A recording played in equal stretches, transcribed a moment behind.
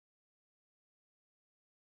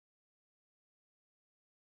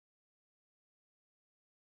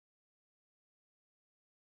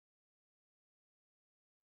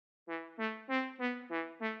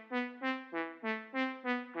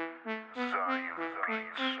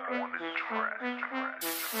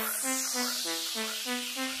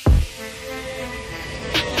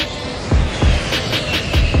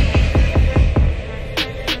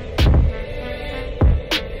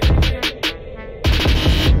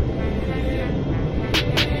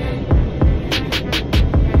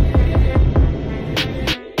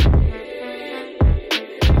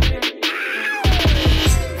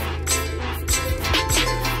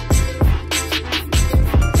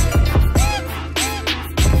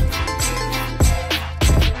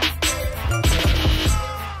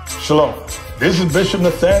Shalom. This is Bishop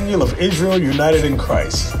Nathaniel of Israel United in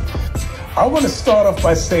Christ. I want to start off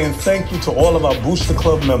by saying thank you to all of our Booster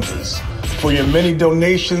Club members for your many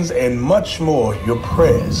donations and much more, your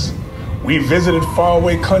prayers. We visited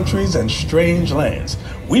faraway countries and strange lands.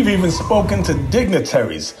 We've even spoken to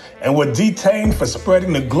dignitaries and were detained for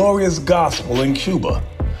spreading the glorious gospel in Cuba.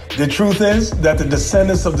 The truth is that the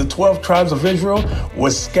descendants of the 12 tribes of Israel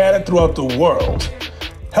were scattered throughout the world.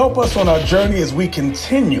 Help us on our journey as we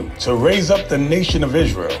continue to raise up the nation of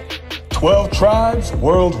Israel. 12 tribes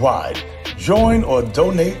worldwide. Join or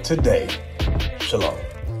donate today. Shalom.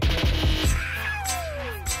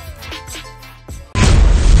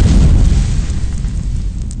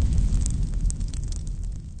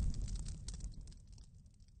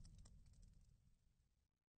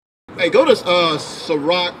 Hey, go to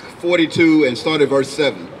Sirach 42 and start at verse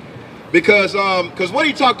 7. Because what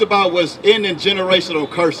he talked about was ending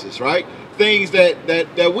generational curses, right? Things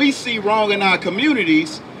that we see wrong in our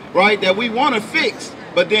communities, right, that we want to fix,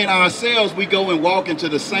 but then ourselves we go and walk into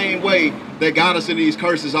the same way that got us in these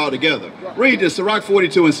curses altogether. Read this, Sirach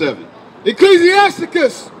 42 and 7.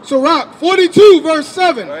 Ecclesiasticus, Sirach 42, verse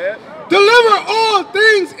 7. Deliver all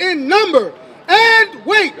things in number and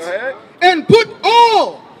weight, and put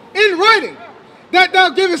all in writing, that thou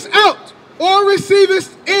givest out or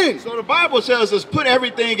receivest in. So the Bible tells us put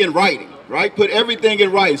everything in writing, right? Put everything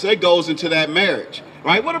in writing. So it goes into that marriage,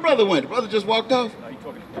 right? What the brother went? The brother just walked off?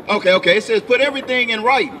 Okay. It says put everything in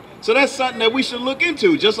writing. So that's something that we should look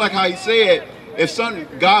into. Just like how he said, if something,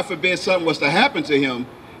 God forbid, something was to happen to him,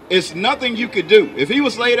 it's nothing you could do. If he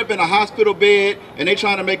was laid up in a hospital bed and they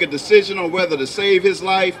trying to make a decision on whether to save his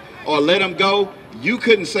life or let him go, you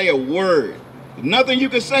couldn't say a word. Nothing you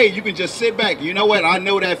can say. You can just sit back. You know what? I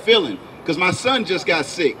know that feeling. Because my son just got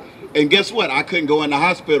sick. And guess what? I couldn't go in the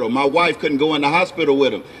hospital. My wife couldn't go in the hospital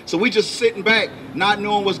with him. So we just sitting back, not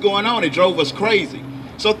knowing what's going on. It drove us crazy.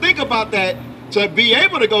 So think about that, to be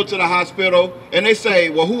able to go to the hospital and they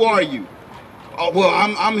say, well, who are you? Oh, well,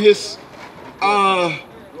 I'm his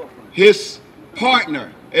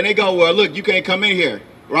partner. And they go, well, look, you can't come in here,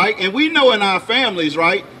 right? And we know in our families,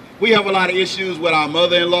 right, we have a lot of issues with our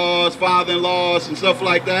mother-in-laws, father-in-laws, and stuff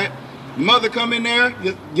like that. Mother come in there,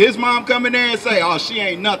 his mom come in there and say, oh, she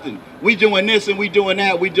ain't nothing. We doing this and we doing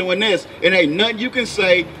that, we doing this. It ain't nothing you can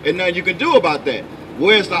say and nothing you can do about that.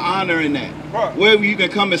 Where's the honor in that? Right. Where you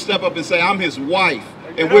can come and step up and say, I'm his wife,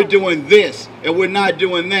 and we're doing this, and we're not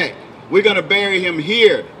doing that. We're going to bury him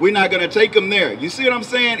here. We're not going to take him there. You see what I'm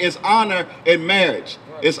saying? It's honor in marriage.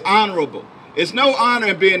 It's honorable. It's no honor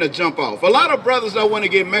in being a jump off. A lot of brothers don't want to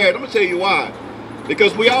get married. I'm going to tell you why.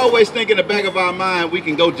 Because we always think in the back of our mind we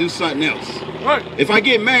can go do something else. Right. If I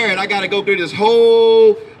get married, I got to go through this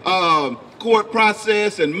whole court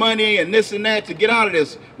process and money and this and that to get out of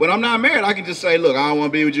this. When I'm not married, I can just say, look, I don't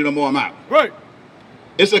want to be with you no more, I'm out. Right.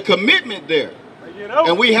 It's a commitment there. You know?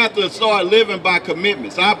 And we have to start living by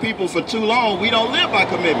commitments. Our people for too long, we don't live by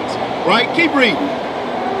commitments. Right? Keep reading.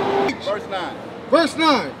 Verse 9. Verse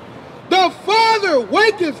 9. The father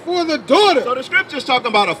waketh for the daughter. So the scripture's talking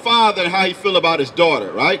about a father and how he feel about his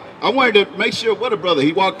daughter, right? I wanted to make sure, what a brother,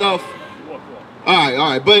 he walked off? All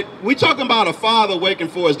right. But we talking about a father waking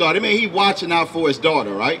for his daughter. I mean, he watching out for his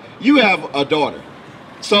daughter, right? You have a daughter.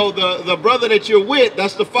 So the brother that you're with,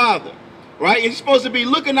 that's the father, right? He's supposed to be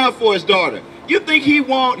looking out for his daughter. You think he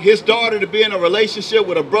want his daughter to be in a relationship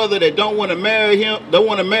with a brother that don't want to marry him, don't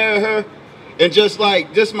want to marry her? And just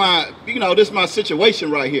like, this my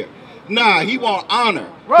situation right here. Nah, he want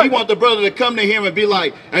honor. Right. He want the brother to come to him and be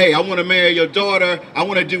like, hey, I want to marry your daughter. I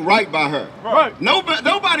want to do right by her. Right.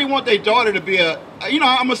 Nobody want their daughter to be I'm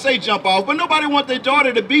going to say jump off, but nobody want their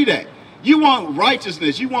daughter to be that. You want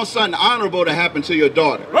righteousness. You want something honorable to happen to your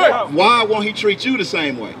daughter. Right. Why won't he treat you the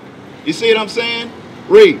same way? You see what I'm saying?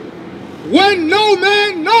 Read. When no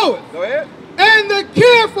man knoweth, go ahead, and the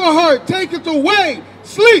care for her taketh away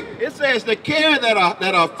sleep. It says the care that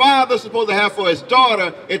a father's supposed to have for his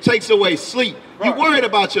daughter, it takes away sleep. Right. You're worried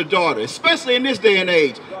about your daughter, especially in this day and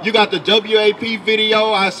age. Right. You got the WAP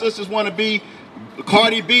video. Our sisters want to be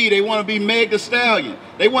Cardi B. They want to be Meg Thee Stallion.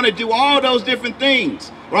 They want to do all those different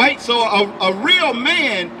things, right? So a real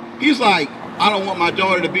man, he's like, I don't want my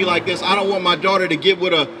daughter to be like this. I don't want my daughter to get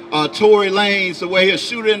with a Tory Lanez the way he'll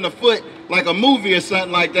shoot her in the foot like a movie or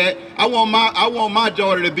something like that. I want my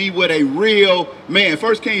daughter to be with a real man.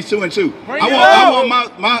 1 Kings 2 and 2.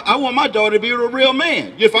 I want my daughter to be with a real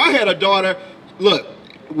man. If I had a daughter, look,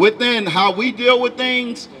 within how we deal with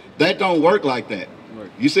things, that don't work like that.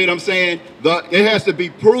 You see what I'm saying? It has to be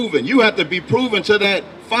proven. You have to be proven to that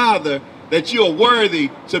father that you are worthy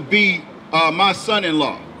to be my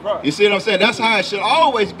son-in-law. Right. You see what I'm saying? That's how it should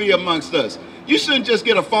always be amongst us. You shouldn't just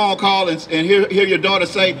get a phone call and hear your daughter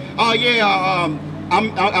say, "Oh yeah,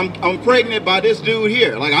 I'm pregnant by this dude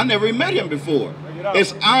here." Like, I never even met him before.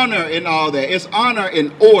 It's honor in all that. It's honor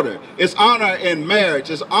in order. It's honor in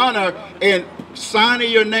marriage. It's honor in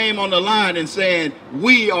signing your name on the line and saying,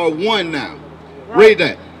 "We are one now." Read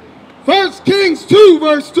that. 1 Kings 2,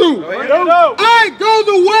 verse 2. I go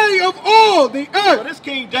the way of all the earth. So this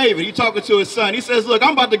King David, he talking to his son. He says, "Look,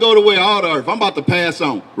 I'm about to go the way of all the earth. I'm about to pass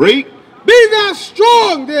on." Read. Be thou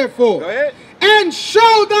strong, therefore, and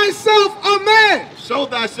show thyself a man. Show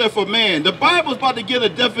thyself a man. The Bible's about to give a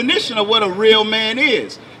definition of what a real man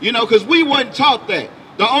is. You know, because we wasn't taught that.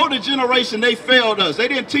 The older generation, they failed us. They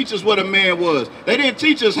didn't teach us what a man was. They didn't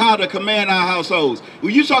teach us how to command our households.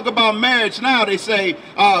 When you talk about marriage now, they say,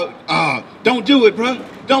 don't do it, bro.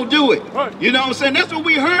 Don't do it. You know what I'm saying? That's what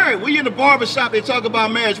we heard. We in the barbershop, they talk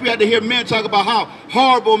about marriage. We had to hear men talk about how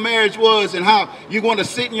horrible marriage was and how you're going to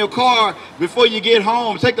sit in your car before you get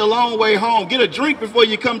home, take the long way home, get a drink before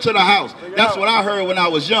you come to the house. That's what I heard when I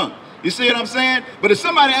was young. You see what I'm saying? But if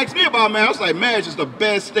somebody asked me about marriage, I was like, marriage is the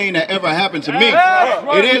best thing that ever happened to me.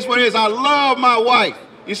 It is what it is. I love my wife.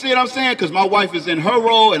 You see what I'm saying? Because my wife is in her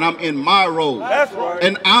role and I'm in my role. That's right.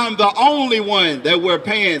 And I'm the only one that wear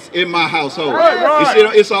pants in my household. You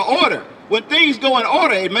see, it's an order. When things go in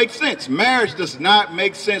order, it makes sense. Marriage does not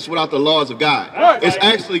make sense without the laws of God. It's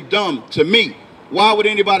actually dumb to me. Why would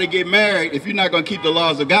anybody get married if you're not going to keep the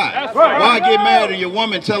laws of God? That's right. Why get married and your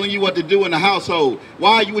woman telling you what to do in the household?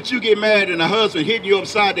 Why would you get married and a husband hitting you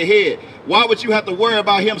upside the head? Why would you have to worry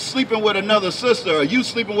about him sleeping with another sister or you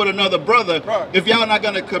sleeping with another brother if y'all not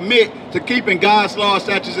going to commit to keeping God's laws,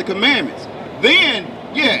 statutes, and commandments? Then,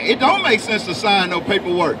 yeah, it don't make sense to sign no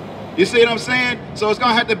paperwork. You see what I'm saying? So it's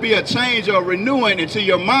going to have to be a change or a renewing into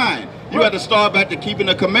your mind. You have to start back to keeping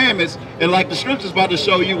the commandments, and like the scripture's about to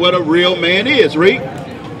show you what a real man is, read.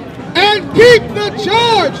 And keep the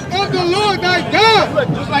charge of the Lord thy God. Look,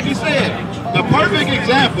 just like he said, the perfect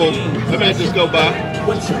example, let me just go by.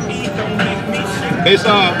 It's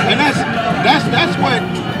and that's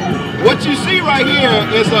what you see right here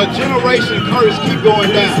is a generation curse keep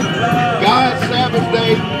going down. God's Sabbath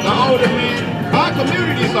day, the older men. Our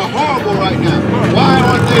communities are horrible right now. Why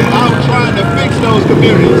aren't they out trying to fix those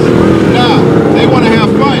communities? Now, they want to have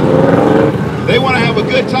fun. They want to have a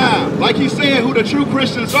good time. Like he said, who the true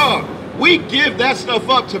Christians are. We give that stuff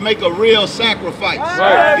up to make a real sacrifice.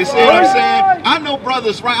 You see what I'm saying? I know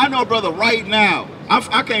brothers, right? I know a brother right now.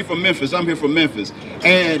 I came from Memphis. I'm here from Memphis.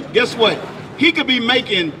 And guess what? He could be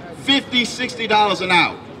making $50, $60 an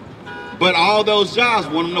hour. But all those jobs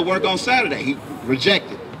want him to work on Saturday. He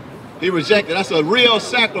rejected. He rejected. That's a real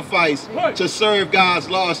sacrifice to serve God's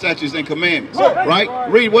laws, statutes, and commandments. Right?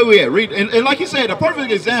 Read where we at. Read. And like you said, a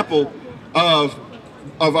perfect example of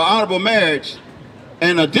an honorable marriage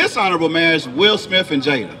and a dishonorable marriage, Will Smith and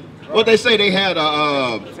Jada. What they say, they had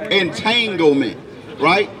a entanglement,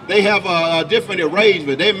 right? They have a different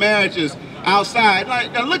arrangement. Their marriage is outside.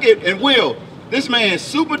 Like, now look at, and Will, this man's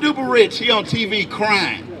super duper rich. He on TV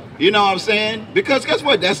crying. You know what I'm saying? Because guess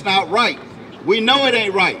what? That's not right. We know it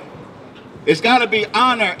ain't right. It's got to be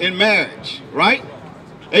honor in marriage, right?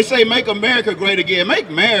 They say make America great again. Make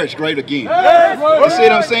marriage great again. You see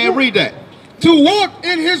what I'm saying? Read that. To walk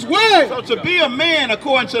in his way. So to be a man,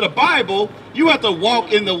 according to the Bible, you have to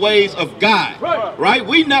walk in the ways of God, right?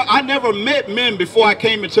 I never met men before I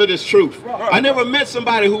came into this truth. I never met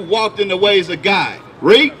somebody who walked in the ways of God.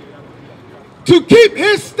 Read. To keep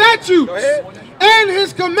his statutes and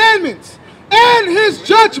his commandments and his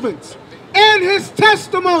judgments and his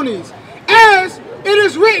testimonies, as it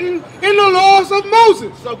is written in the laws of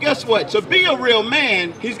Moses. So guess what? To be a real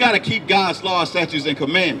man, he's got to keep God's laws, statutes, and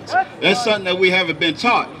commandments. That's something that we haven't been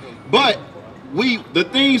taught. But the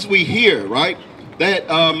things we hear, right? That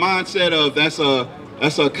mindset of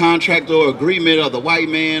that's a contract or agreement of the white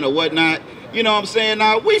man or whatnot. You know what I'm saying?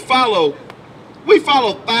 Now we follow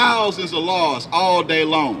thousands of laws all day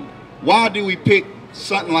long. Why do we pick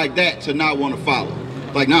something like that to not want to follow?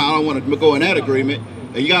 Like, nah, I don't want to go in that agreement.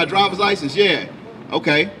 And you got a driver's license? Yeah.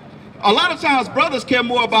 Okay. A lot of times brothers care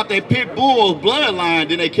more about their pit bull bloodline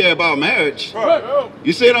than they care about marriage.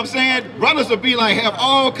 You see what I'm saying? Brothers will be like, have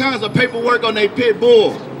all kinds of paperwork on their pit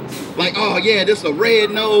bull. Like, oh yeah, this is a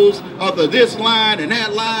red nose of this line and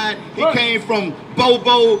that line. He came from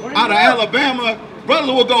Bobo out of Alabama. Brothers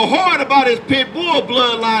will go hard about his pit bull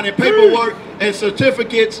bloodline and paperwork and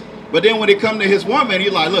certificates. But then when it come to his woman,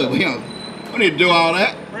 he's like, look, we don't need to do all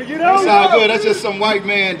that. That's all good. That's just some white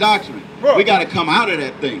man doctrine. We got to come out of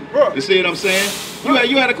that thing. You see what I'm saying?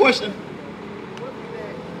 You had a question?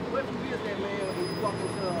 What is that man who walk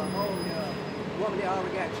into a home woman that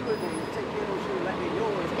already got children, you take care of those children like they're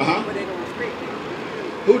yours, but they don't respect them.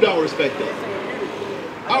 Who don't respect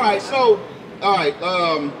that? All right, so,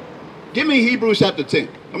 give me Hebrews chapter 10.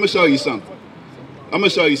 I'm going to show you something.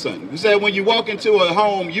 You said when you walk into a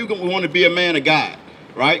home, you want to be a man of God,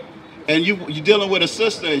 right? And you're dealing with a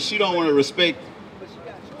sister and she don't want to respect. But she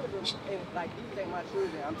got children, and like you think my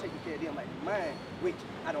children, I'm taking care of them like mine, which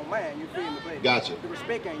I don't mind, you feel me? But gotcha. The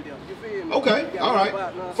respect ain't there, you feel me? Okay, all right.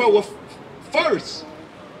 First,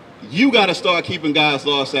 you got to start keeping God's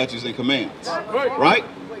law, statutes, and commandments, right?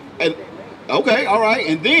 And okay, all right.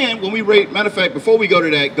 And then when we read, matter of fact, before we go to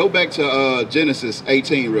that, go back to Genesis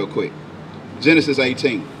 18 real quick. Genesis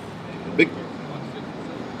 18.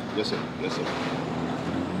 Yes, sir.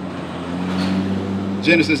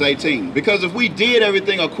 Genesis 18. Because if we did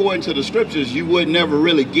everything according to the scriptures, you would never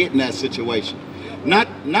really get in that situation.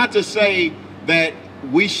 Not to say that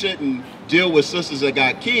we shouldn't deal with sisters that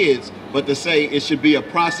got kids, but to say it should be a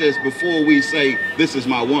process before we say, this is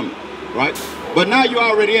my woman, right? But now you're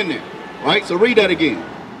already in there, right? So read that again.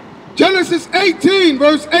 Genesis 18,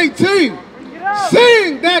 verse 18.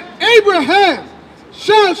 Seeing that Abraham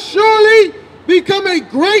shall surely become a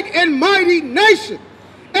great and mighty nation,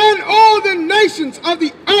 and all the nations of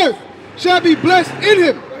the earth shall be blessed in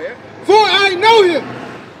him. For I know him,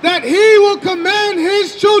 that he will command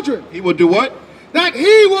his children. He will do what? That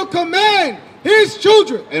he will command his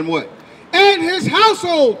children. And what? And his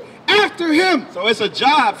household after him. So it's a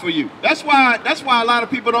job for you. That's why a lot of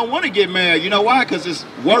people don't want to get married. You know why? Because it's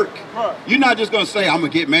work. You're not just going to say, I'm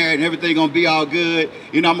going to get married and everything going to be all good.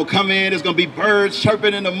 You know, I'm going to come in, there's going to be birds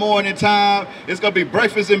chirping in the morning time. It's going to be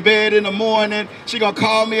breakfast in bed in the morning. She's going to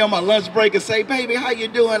call me on my lunch break and say, baby, how you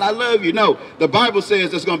doing? I love you. No, the Bible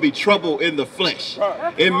says there's going to be trouble in the flesh.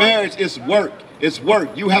 In marriage, it's work. It's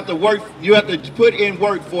work. You have to work. You have to put in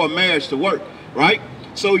work for a marriage to work, right?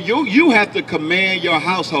 So you have to command your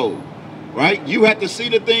household, right? You have to see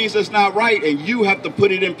the things that's not right and you have to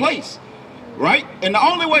put it in place, right? And the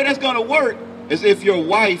only way that's going to work is if your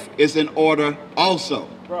wife is in order also.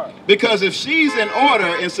 Because if she's in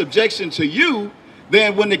order in subjection to you,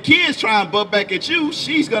 then when the kids try and butt back at you,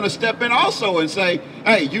 she's going to step in also and say,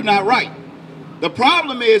 hey, you're not right. The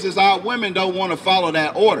problem is our women don't want to follow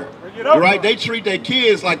that order. Right? They treat their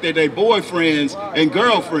kids like they're their boyfriends and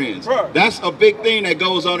girlfriends. That's a big thing that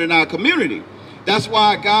goes on in our community. That's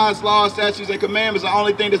why God's laws, statutes, and commandments are the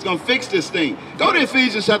only thing that's going to fix this thing. Go to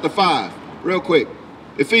Ephesians chapter 5, real quick.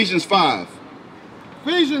 Ephesians 5.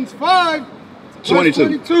 Ephesians 5,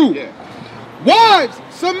 22. Yeah. Wives,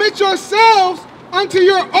 submit yourselves unto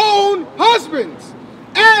your own husbands,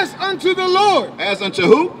 as unto the Lord. As unto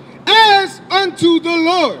who? As unto the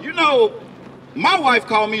Lord. You know, my wife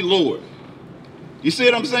called me Lord. You see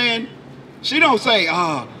what I'm saying? She don't say,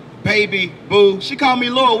 baby, boo. She called me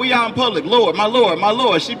Lord. We out in public. Lord, my Lord, my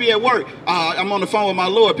Lord. She be at work. I'm on the phone with my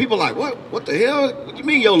Lord. People like, what the hell? What do you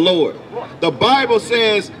mean your Lord? The Bible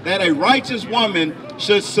says that a righteous woman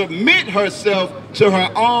should submit herself to her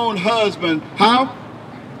own husband. How?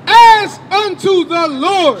 As unto the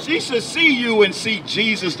Lord. She should see you and see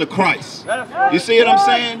Jesus the Christ. You see what I'm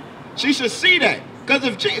saying? She should see that.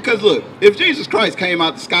 Because look, if Jesus Christ came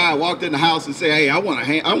out the sky, walked in the house and said, hey, I want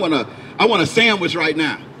a sandwich right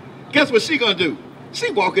now. Guess what she gonna do? She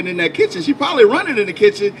walking in that kitchen. She probably running in the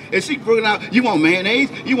kitchen and she bringing out, you want mayonnaise?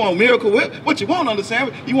 You want Miracle Whip? What you want on the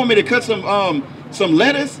sandwich? You want me to cut some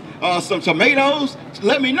lettuce, some tomatoes?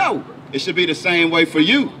 Let me know. It should be the same way for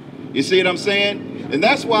you. You see what I'm saying? And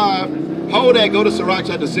that's why, hold that, go to Sirach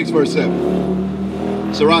chapter 6, verse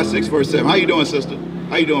 7. Sirach 6, verse 7. How you doing, sister?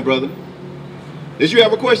 How you doing, brother? Did you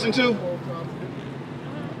have a question too?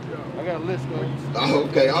 I got a list. Oh,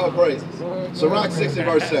 okay, all praises. Sirach 6 and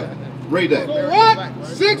verse 7. Read that. Sirach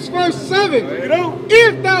 6 verse 7.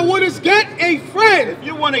 If thou wouldest get a friend. If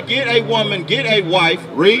you want to get a woman, get a wife,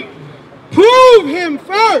 read. Prove him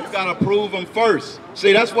first. You got to prove him first.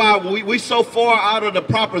 See, that's why we so far out of the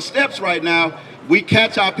proper steps right now, we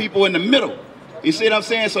catch our people in the middle. You see what I'm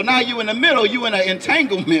saying? So now you in the middle, you in an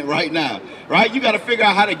entanglement right now, right? You got to figure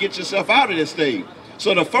out how to get yourself out of this thing.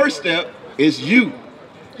 So the first step is you.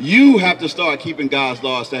 You have to start keeping God's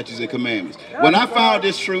laws, statutes, and commandments. When I found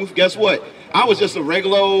this truth, guess what? I was just a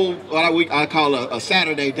regular old, what I call a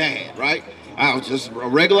Saturday dad, right? I was just a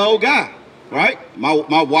regular old guy, right?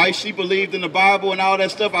 My wife, she believed in the Bible and all that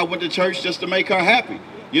stuff. I went to church just to make her happy,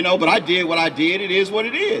 you know, but I did what I did. It is what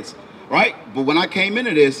it is, right? But when I came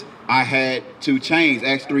into this, I had to change.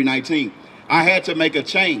 Acts 3:19. I had to make a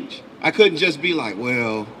change. I couldn't just be like,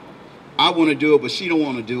 well, I want to do it, but she don't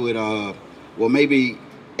want to do it. Well, maybe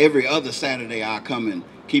every other Saturday I'll come and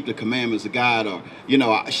keep the commandments of God, or, you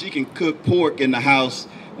know, she can cook pork in the house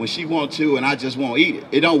when she wants to and I just won't eat it.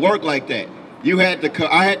 It don't work like that.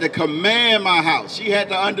 I had to command my house. She had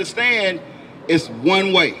to understand it's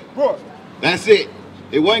one way. That's it.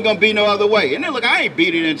 It wasn't going to be no other way. And then, look, I ain't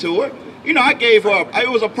beat it into her. You know, I gave her, it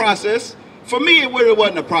was a process. For me, it really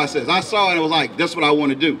wasn't a process. I saw it and it was like, that's what I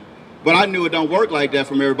want to do. But I knew it don't work like that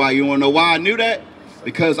from everybody. You want to know why I knew that?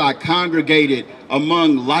 Because I congregated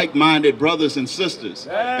among like-minded brothers and sisters.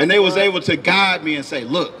 And they was able to guide me and say,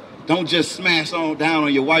 look, don't just smash on down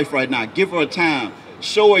on your wife right now. Give her a time.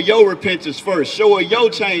 Show her your repentance first. Show her your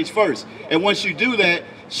change first. And once you do that,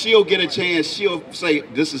 she'll get a chance. She'll say,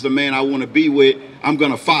 this is the man I want to be with. I'm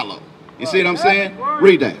going to follow. You see what I'm saying?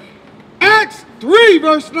 Read that. Acts 3,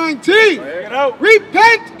 verse 19.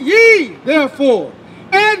 Repent ye, therefore,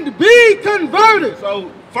 and be converted.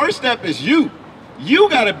 So first step is you. You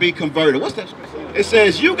got to be converted. What's that scripture? It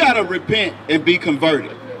says you got to repent and be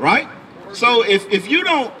converted, right? So if you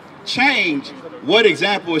don't change, what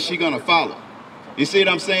example is she going to follow? You see what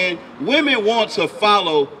I'm saying? Women want to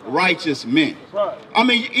follow righteous men. I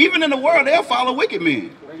mean, even in the world, they'll follow wicked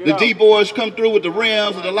men. The D-boys come through with the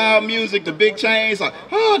rims, with the loud music, the big chains, like,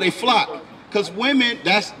 oh, they flock. Because women,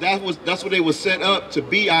 that's what they were set up to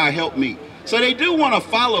be our helpmeet. So they do want to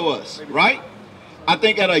follow us, right? I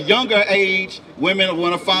think at a younger age, women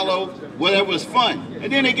want to follow whatever is fun.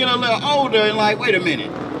 And then they get a little older and like, wait a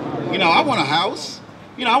minute. You know, I want a house.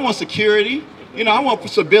 You know, I want security. You know, I want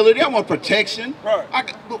stability. I want protection.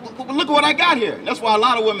 Look at what I got here. That's why a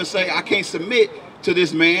lot of women say, I can't submit to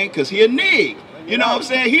this man because he a nig. You know what I'm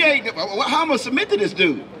saying? He ain't, how am I going to submit to this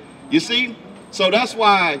dude? You see? So that's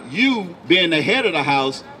why you, being the head of the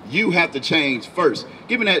house, you have to change first.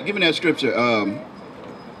 Give me that scripture,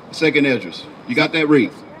 2nd Esdras. You got that?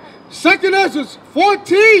 Read. 2nd Esdras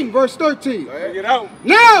 14, verse 13.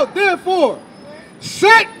 Now, therefore,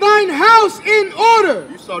 set thine house in order.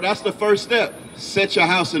 So that's the first step. Set your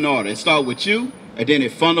house in order. It start with you, and then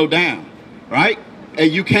it funnel down, right?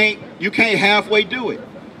 And you can't halfway do it.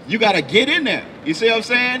 You got to get in there. You see what I'm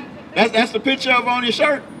saying? That's the picture of on your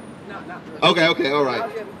shirt. No, not really. Okay, all right. I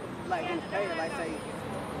was just, like, in the thing, like, say,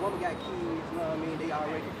 woman got kids, you know what I mean? They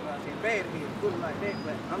already, you know what I'm saying, bad here, good like that,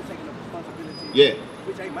 but I'm taking the responsibility. Yeah.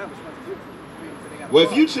 Which ain't my responsibility. So they got Well,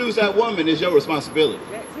 if you choose that woman, it's your responsibility.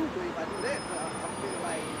 that too, but if I do that, I'm feeling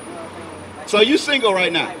like, you know what I'm saying? Like, So you single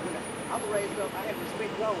right now? Like, I was raised up, I had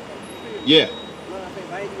respect laws. Yeah. You know what I'm saying?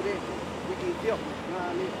 If I ain't do that, we get guilty. You know what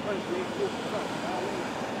I mean? Punishment, guilt, something.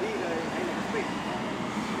 You know what I mean? Either ain't no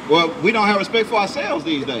respect. Well, we don't have respect for ourselves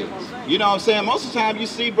these days. You know what I'm saying? Most of the time you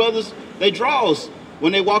see brothers, they draws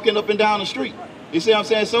when they walking up and down the street. You see what I'm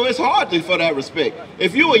saying? So it's hard for that respect.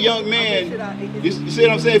 If you a young man, you see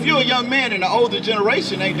what I'm saying? If you're a young man and the older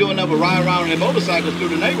generation ain't doing nothing but ride around on their motorcycles through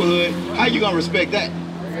the neighborhood, how you gonna respect that?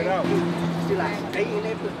 See, like, they in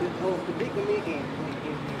there predicament and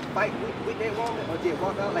fight with that woman or just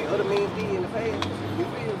walk out like other men did in the past. You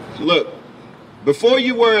feel? Look, before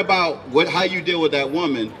you worry about how you deal with that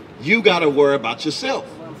woman, you got to worry about yourself.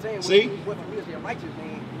 What I'm saying, See? what the righteous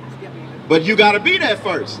man step in. But you got to be that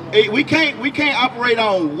first. We can't operate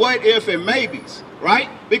on what if and maybes, right?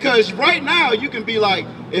 Because right now you can be like,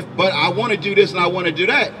 but I want to do this and I want to do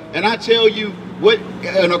that, and I tell you what,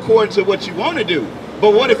 in accordance to what you want to do.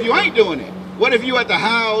 But what if you ain't doing it? What if you at the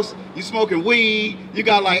house, you smoking weed, you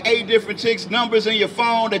got like 8 different chicks' numbers in your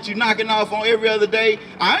phone that you knocking off on every other day?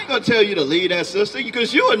 I ain't gonna tell you to leave that sister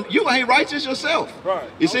because you ain't righteous yourself. Right.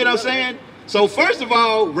 You see what I'm saying? So first of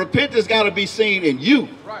all, repentance got to be seen in you,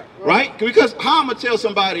 right? Because how I'm gonna tell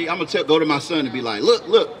somebody, I'm gonna go to my son and be like, look,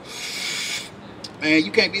 man,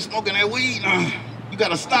 you can't be smoking that weed. You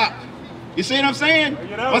gotta stop. You see what I'm saying?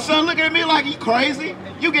 My son looking at me like he crazy.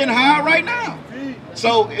 You getting high right now.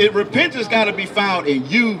 So repentance got to be found in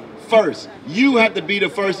you first. You have to be the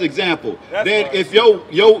first example. Then if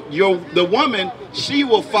the woman, she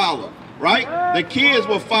will follow, right? The kids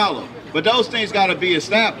will follow. But those things got to be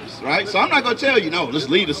established, right? So I'm not going to tell you, no, let's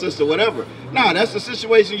leave the sister, whatever. Nah, that's the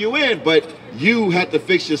situation you in, but you have to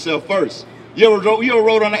fix yourself first. You ever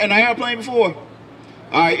rode on an airplane before?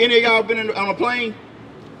 All right, any of y'all been on a plane?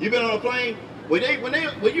 You been on a plane? When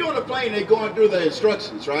you're on a plane, they're going through the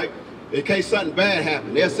instructions, right? In case something bad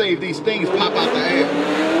happens, they'll say if these things pop out the air,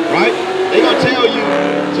 right? They're going to tell you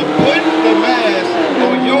to put the mask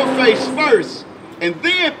on your face first and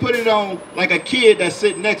then put it on like a kid that's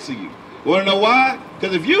sitting next to you. Want to know why?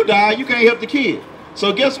 Because if you die, you can't help the kid.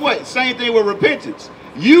 So guess what? Same thing with repentance.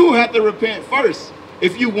 You have to repent first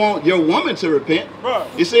if you want your woman to repent.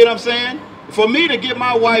 You see what I'm saying? For me to get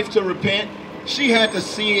my wife to repent, She had to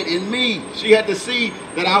see it in me. She had to see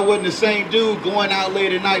that I wasn't the same dude going out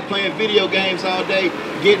late at night playing video games all day,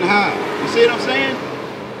 getting high. You see what I'm saying?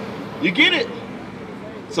 You get it?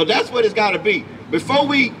 So that's what it's got to be.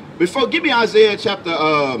 Give me Isaiah chapter,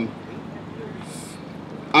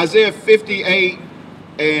 Isaiah 58,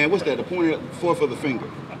 and what's that? The pointer fourth of the finger.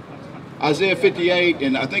 Isaiah 58,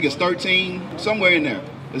 and I think it's 13, somewhere in there.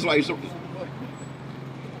 It's like,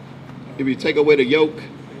 if you take away the yoke,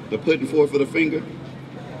 the putting forth of the finger.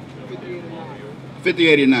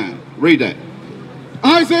 5089. Read that.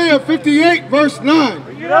 Isaiah 58, verse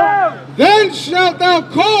 9. Then shalt thou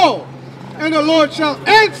call, and the Lord shall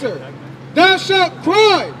answer. Thou shalt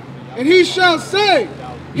cry, and he shall say,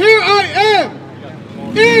 Here I am.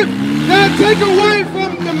 If thou take away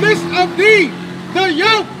from the midst of thee the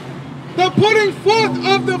yoke, the putting forth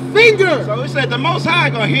of the finger. So it said the Most High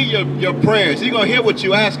gonna hear your prayers. He gonna hear what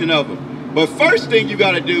you asking of him. But first thing you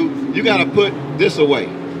gotta do, you gotta put this away.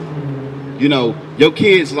 You know, your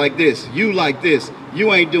kids like this, you like this,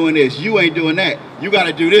 you ain't doing this, you ain't doing that. You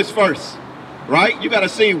gotta do this first, right? You gotta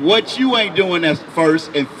see what you ain't doing that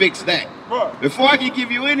first and fix that. Before I can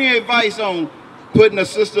give you any advice on putting a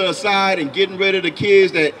sister aside and getting rid of the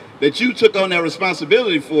kids that you took on that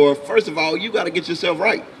responsibility for, first of all, you gotta get yourself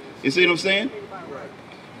right. You see what I'm saying?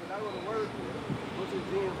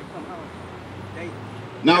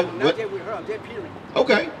 Now, what?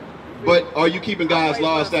 Okay, but are you keeping God's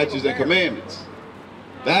laws, statutes, and commandments?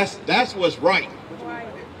 That's what's right.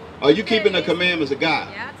 Are you keeping the commandments of God?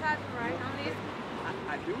 Yeah, I taught you right on this.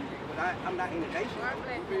 I do, but I'm not in the nation.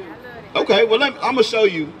 Okay, well, I'm gonna show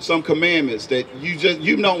you some commandments that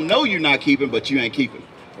you don't know you're not keeping, but you ain't keeping.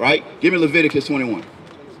 Right? Give me Leviticus 21.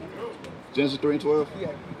 Genesis 3 and 12.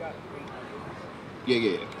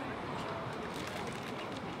 Yeah.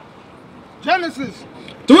 Genesis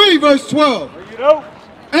 3, verse 12.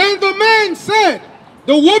 And the man said,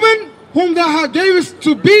 The woman whom thou hast gavest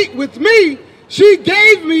to be with me, she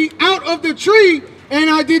gave me out of the tree, and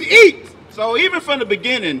I did eat. So even from the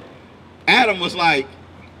beginning, Adam was like,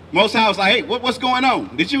 Most High was like, hey, what's going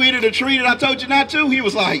on? Did you eat of the tree that I told you not to? He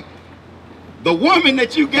was like, the woman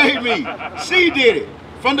that you gave me, she did it.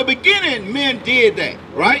 From the beginning, men did that,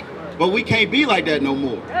 right? But we can't be like that no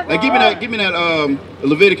more. Like, give me that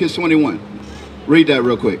Leviticus 21. Read that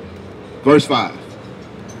real quick. Verse 5.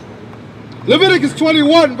 Leviticus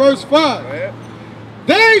 21, verse 5.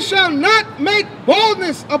 They shall not make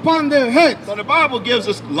baldness upon their heads. So the Bible gives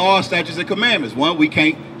us laws, statutes, and commandments. One, we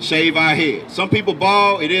can't shave our head. Some people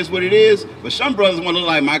bald, it is what it is. But some brothers want to look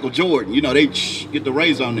like Michael Jordan. You know, they get the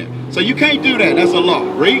razor on there. So you can't do that. That's a law.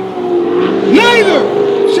 Read.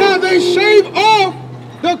 Neither shall they shave off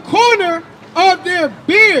the corner of their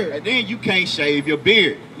beard. And then you can't shave your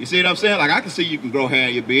beard. You see what I'm saying? Like, I can see you can grow hair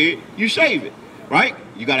in your beard. You shave it, right?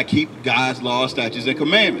 You got to keep God's laws, statutes, and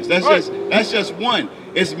commandments. That's just one.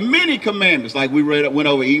 It's many commandments, like we went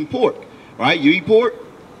over eating pork, right? You eat pork,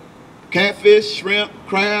 catfish, shrimp,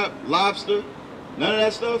 crab, lobster, none of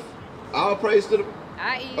that stuff. All praise to the...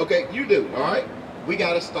 I eat. Okay, you do, all right? We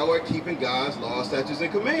got to start keeping God's laws, statutes,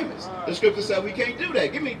 and commandments. The scripture said we can't do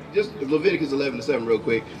that. Give me just Leviticus 11:7 real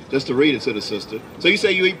quick, just to read it to the sister. So you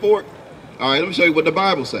say you eat pork? All right, let me show you what the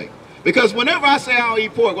Bible say. Because whenever I say I don't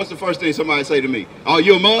eat pork, what's the first thing somebody say to me? Oh,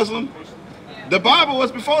 you a Muslim? The Bible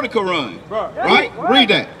was before the Quran, right? Read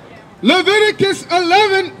that. Leviticus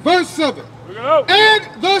 11, verse 7.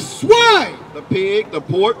 And the swine, The pig, the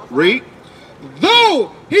pork, read.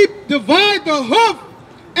 though he divide the hoof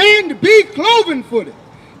and be cloven-footed,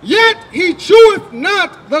 yet he cheweth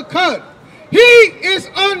not the cud. He is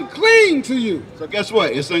unclean to you. So guess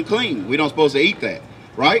what? It's unclean. We don't supposed to eat that,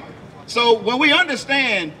 right? So when we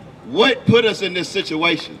understand what put us in this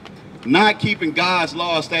situation, not keeping God's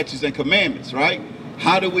laws, statutes, and commandments, right?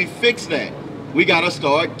 How do we fix that? We got to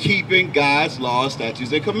start keeping God's laws,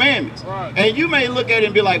 statutes, and commandments. Right. And you may look at it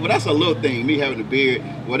and be like, well, that's a little thing, me having a beard,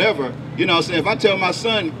 whatever. You know what I'm saying? If I tell my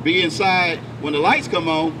son, be inside when the lights come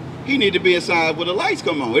on, he need to be inside when the lights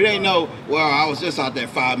come on. It ain't no, well, I was just out there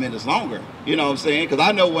 5 minutes longer. You know what I'm saying? Because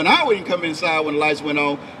I know when I wouldn't come inside when the lights went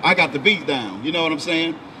on, I got the beat down. You know what I'm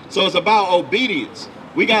saying? So it's about obedience.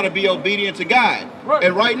 We got to be obedient to God. Right.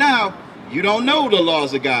 And right now, you don't know the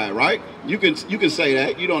laws of God, right? You can say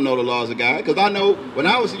that. You don't know the laws of God. Because I know when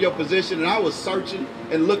I was in your position and I was searching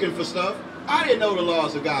and looking for stuff, I didn't know the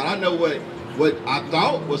laws of God. I know what I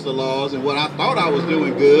thought was the laws and what I thought I was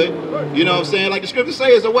doing good. You know what I'm saying? Like the scripture says,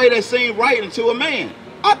 it's a way that seemed right unto a man.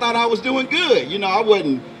 I thought I was doing good. You know, I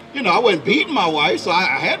wasn't beating my wife, so I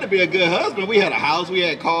had to be a good husband. We had a house, we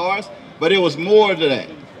had cars, but it was more to that.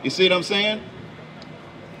 You see what I'm saying?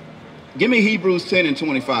 Give me Hebrews 10 and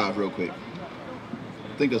 25 real quick.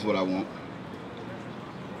 I think that's what I want.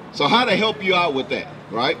 So how to help you out with that,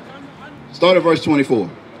 right? Start at verse 24.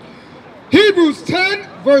 Hebrews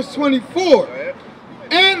 10, verse 24.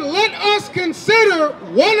 And let us consider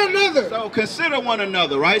one another. So consider one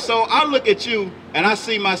another, right? So I look at you and I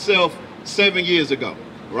see myself 7 years ago,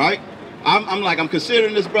 right? I'm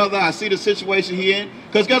considering this brother. I see the situation he in.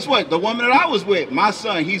 Because guess what? The woman that I was with, my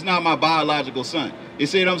son, he's not my biological son. You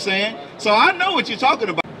see what I'm saying? So I know what you're talking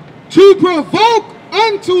about. To provoke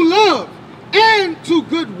unto love and to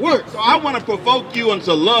good works. So I want to provoke you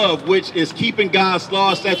unto love, which is keeping God's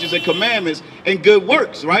laws, statutes, and commandments, and good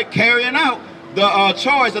works, right? Carrying out the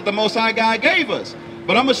charge that the Most High God gave us.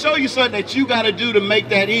 But I'm going to show you something that you got to do to make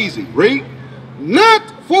that easy. Read. Not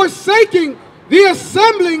forsaking the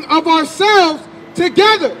assembling of ourselves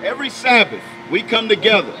together. Every Sabbath, we come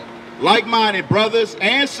together. Like-minded brothers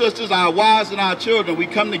and sisters, our wives and our children, we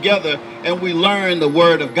come together and we learn the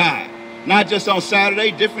word of God. Not just on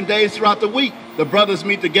Saturday, different days throughout the week. The brothers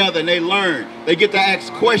meet together and they learn. They get to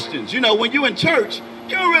ask questions. You know, when you're in church,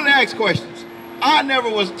 you don't really ask questions. I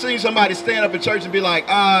never seen somebody stand up in church and be like,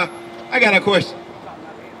 I got a question.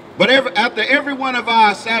 But after every one of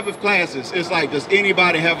our Sabbath classes, it's like, does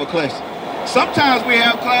anybody have a question? Sometimes we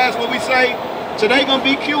have class where we say, today gonna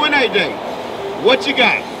be Q&A day. What you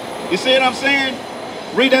got? You see what I'm saying?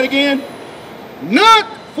 Read that again. Not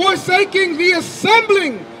forsaking the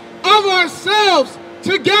assembling of ourselves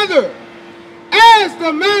together, as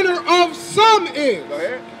the manner of some is,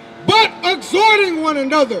 but exhorting one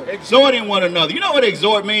another. Exhorting one another. You know what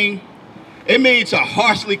exhort mean? It means to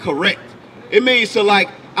harshly correct. It means to, like,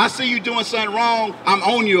 I see you doing something wrong, I'm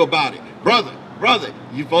on you about it. Brother,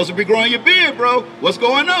 you supposed to be growing your beard, bro. What's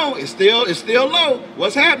going on? It's still low.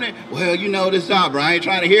 What's happening? Well, you know this job, bro. I ain't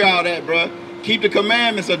trying to hear all that, bro. Keep the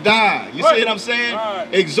commandments or die. You see what I'm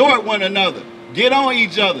saying? Exhort one another. Get on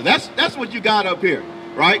each other. That's what you got up here,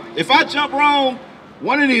 right? If I jump wrong,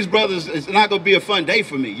 one of these brothers, it's not going to be a fun day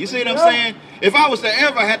for me. You see what I'm saying? If I was to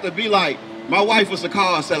ever have to be like, my wife was to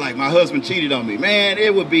call and say, like, my husband cheated on me, man,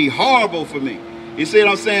 it would be horrible for me. You see what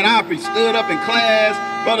I'm saying? I'd be stood up in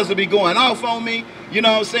class. Brothers would be going off on me. You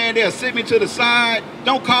know what I'm saying? They'll sit me to the side.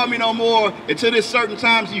 Don't call me no more until this certain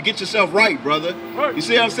times you get yourself right, brother. You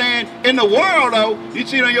see what I'm saying? In the world, though, you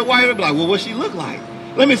cheat on your wife and be like, well, what she look like?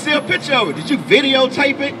 Let me see a picture of it. Did you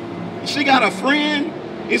videotape it? She got a friend?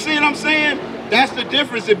 You see what I'm saying? That's the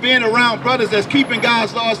difference in being around brothers that's keeping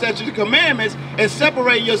God's laws, statutes, and commandments and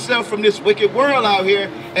separating yourself from this wicked world out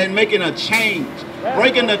here and making a change.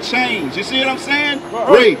 Breaking the chains. You see what I'm saying?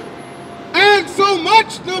 Read. And so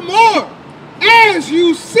much the more as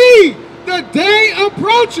you see the day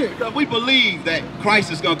approaching. Because we believe that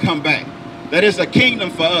Christ is going to come back. That it's a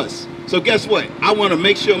kingdom for us. So guess what? I want to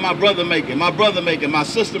make sure my brother make it, my brother make it, my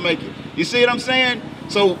sister make it. You see what I'm saying?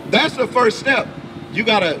 So that's the first step. You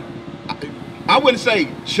got to, I wouldn't say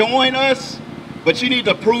join us, but you need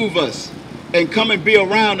to prove us and come and be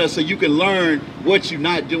around us so you can learn what you're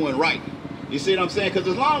not doing right. You see what I'm saying? Because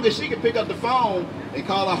as long as she can pick up the phone and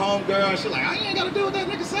call her homegirl, and she's like, I ain't got to do what that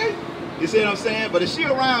nigga say. You see what I'm saying? But if she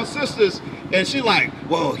around sisters and she like,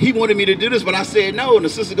 well, he wanted me to do this, but I said no. And the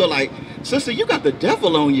sister go like, sister, you got the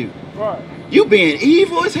devil on you. Right. You being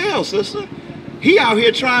evil as hell, sister. He out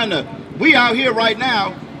here trying to, we out here right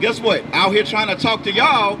now, guess what? Out here trying to talk to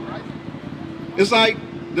y'all. It's like,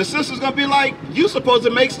 the sister's gonna be like, you supposed to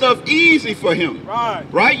make stuff easy for him.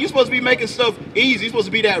 Right? You're supposed to be making stuff easy. You're supposed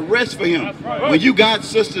to be that rest for him. When you got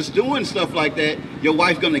sisters doing stuff like that, your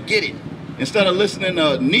wife's gonna get it. Instead of listening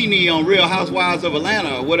to Nene on Real Housewives of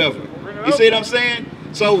Atlanta or whatever. You see what I'm saying?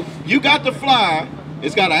 So you got the flyer.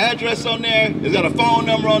 It's got an address on there. It's got a phone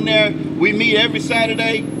number on there. We meet every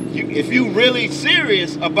Saturday. If you really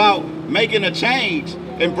serious about making a change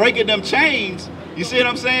and breaking them chains, you see what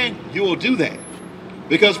I'm saying? You will do that.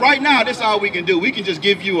 Because right now, this is all we can do. We can just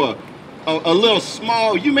give you a little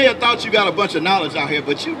small, you may have thought you got a bunch of knowledge out here,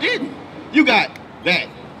 but you didn't. You got that.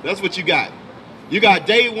 That's what you got. You got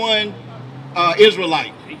day one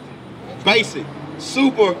Israelite. Basic.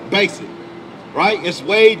 Super basic. Right? It's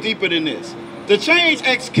way deeper than this. To change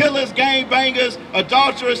ex-killers, gangbangers,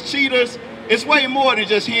 adulterers, cheaters, it's way more than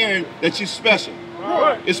just hearing that you special.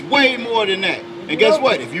 It's way more than that. And guess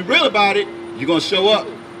what? If you're real about it, you're going to show up.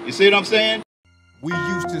 You see what I'm saying? We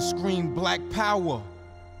used to scream black power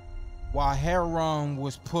while heroin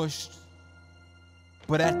was pushed.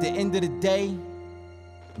 But at the end of the day,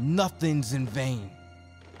 nothing's in vain.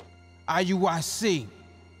 IUIC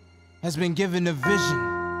has been given a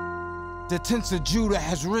vision. The tents of Judah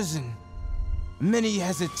has risen. Many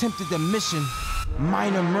has attempted the mission.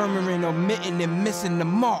 Minor murmuring, omitting, and missing the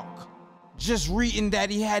mark. Just reading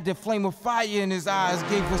that he had the flame of fire in his eyes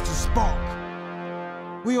gave us the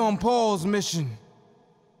spark. We on Paul's mission.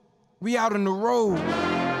 We out on the road,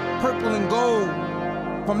 purple and gold.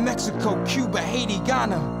 From Mexico, Cuba, Haiti,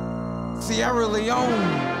 Ghana, Sierra Leone.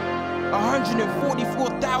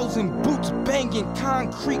 144,000 boots banging,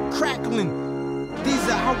 concrete crackling. These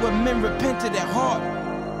are our men repented at heart.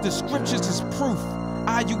 The scriptures is proof.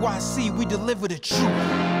 IUIC, we deliver the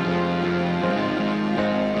truth.